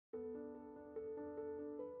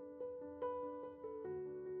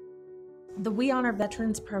The We Honor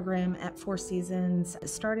Veterans program at Four Seasons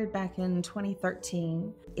started back in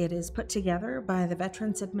 2013. It is put together by the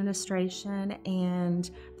Veterans Administration and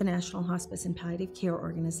the National Hospice and Palliative Care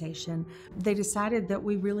Organization. They decided that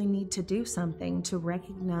we really need to do something to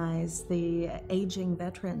recognize the aging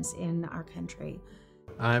veterans in our country.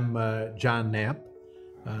 I'm John Knapp,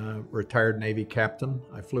 retired Navy captain.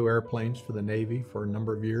 I flew airplanes for the Navy for a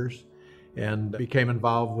number of years and became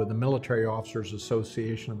involved with the Military Officers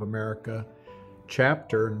Association of America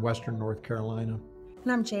chapter in Western North Carolina.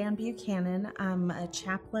 And I'm Jan Buchanan. I'm a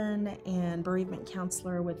chaplain and bereavement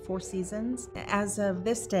counselor with Four Seasons. As of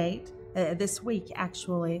this date, this week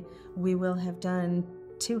actually, we will have done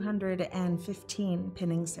 215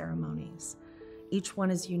 pinning ceremonies. Each one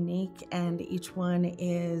is unique and each one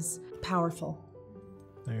is powerful.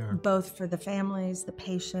 They are. Both for the families, the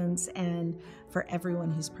patients, and for everyone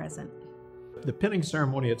who's present. The pinning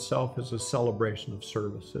ceremony itself is a celebration of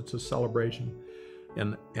service. It's a celebration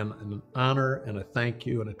and an honor and a thank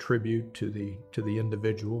you and a tribute to the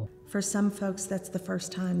individual. For some folks, that's the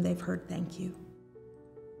first time they've heard thank you.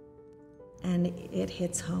 And it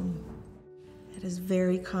hits home. It is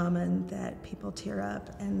very common that people tear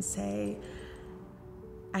up and say,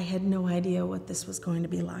 I had no idea what this was going to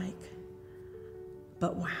be like,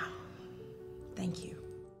 but wow, thank you.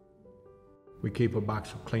 We keep a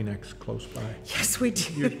box of Kleenex close by. Yes, we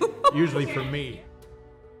do. Usually for me.